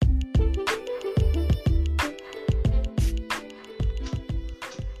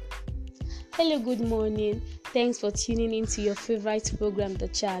Hello, good morning. Thanks for tuning into your favorite program, The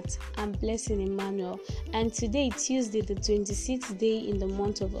Chat. I'm Blessing Emmanuel, and today, Tuesday, the 26th day in the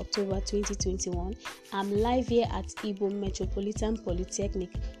month of October 2021, I'm live here at Igbo Metropolitan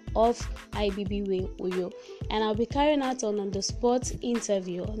Polytechnic of IBB Way, Uyo, and I'll be carrying out an on-the-spot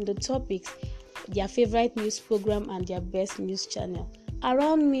interview on the topics, their favorite news program and their best news channel.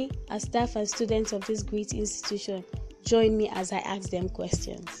 Around me are staff and students of this great institution. Join me as I ask them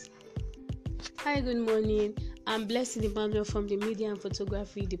questions. Hi, good morning. I'm Blessing Emmanuel from the Media and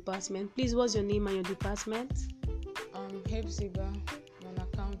Photography Department. Please, what's your name and your department? Hepzibah, I'm an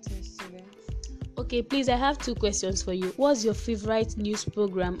accounting student. Okay, please, I have two questions for you. What's your favorite news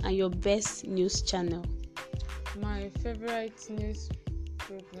program and your best news channel? My favorite news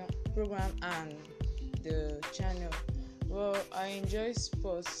program and the channel. Well, I enjoy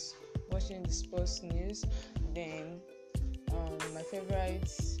sports, watching the sports news. Then, my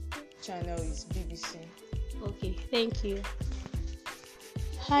favorite channel is BBC. Okay, thank you.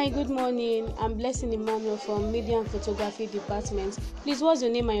 Hi, good morning. I'm Blessing Emmanuel from Media and Photography Department. Please, what's your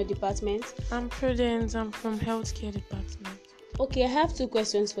name and your department? I'm Prudence. I'm from Healthcare Department. Okay, I have two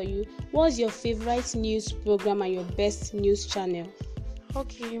questions for you. What's your favorite news program and your best news channel?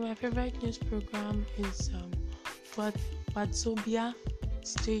 Okay, my favorite news program is Wazobia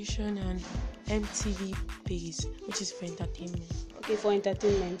Station and MTV Base, which is for entertainment. Okay, for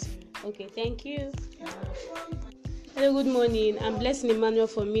entertainment. Okay, thank you. Hello, good morning. I'm Blessing Emmanuel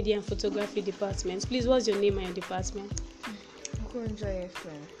from Media and Photography Department. Please, what's your name and your department? Kunjoy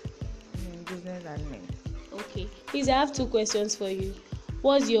from Business Admin. Okay, please, I have two questions for you.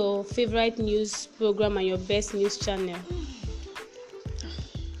 What's your favorite news program and your best news channel?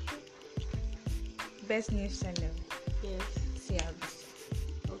 Best news channel. Yes.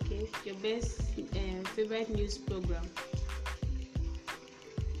 CRBC. Okay, your best favorite news program.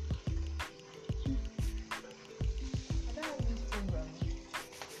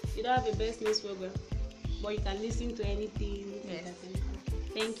 You don't have a best news program, but you can listen to anything. Yes.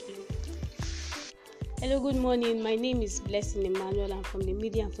 Thank you. Hello, good morning. My name is Blessing Emmanuel. I'm from the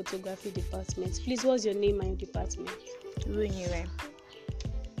Media and Photography Department. Please, what's your name and your department? Runyiwe.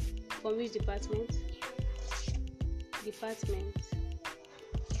 From which department? Department.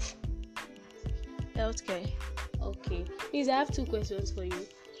 Healthcare. Okay. Please, I have two questions for you.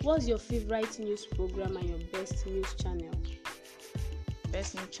 What's your favorite news program and your best news channel?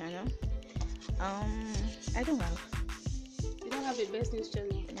 Best news channel. I don't have. You don't have a best news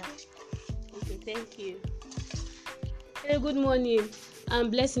channel? No. Okay, thank you. Hello, good morning. I'm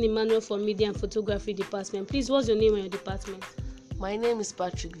Blessing Emmanuel from Media and Photography Department. Please, what's your name and your department? My name is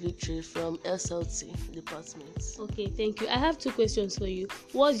Patrick Victory from SLT Department. Okay, thank you. I have two questions for you.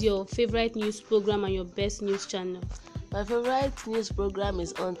 What's your favorite news program and your best news channel? My favorite news program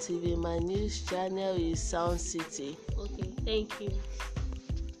is on TV. My news channel is Sound City. Okay, thank you.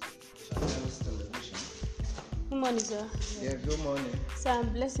 Good morning, sir. Yeah, good morning. Sir, I'm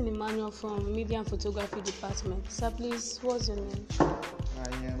Blessing Emmanuel from Media and Photography Department. Sir, please, what's your name? I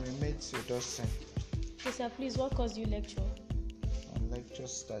am a mate to Dawson. Okay, sir, please, what course do you lecture? I lecture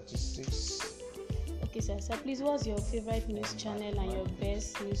statistics. Okay, sir. Sir, please, what's your favorite news channel and your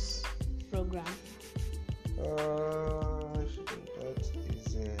best news program? That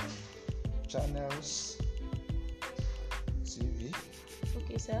is Channels TV.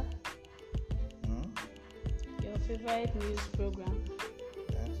 Okay, sir. Your favorite news program?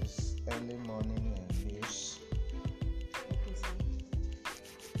 That is early morning news. Okay, sir.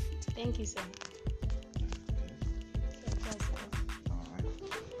 Thank you, sir.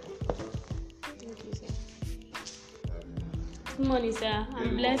 Thank you, sir. Good morning, sir.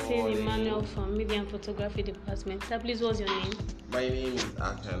 I'm Blessing Emmanuel from Media and Photography Department. Sir, please, what's your name? My name is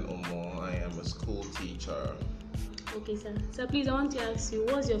Akan Omo. I am a school teacher. Okay, sir. Sir, please, I want to ask you,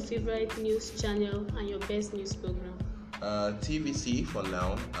 what's your favorite news channel and your best news program? TVC for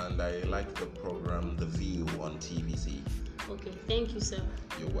now, and I like the program The View on TVC. Okay, thank you, sir.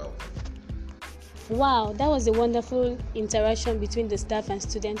 You're welcome. Wow, that was a wonderful interaction between the staff and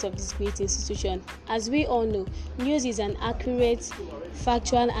students of this great institution. As we all know, news is an accurate,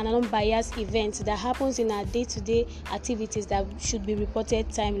 factual, and unbiased event that happens in our day-to-day activities that should be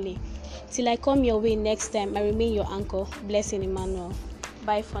reported timely. Till I come your way next time, I remain your anchor, Blessing Emmanuel.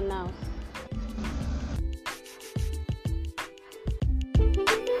 Bye for now.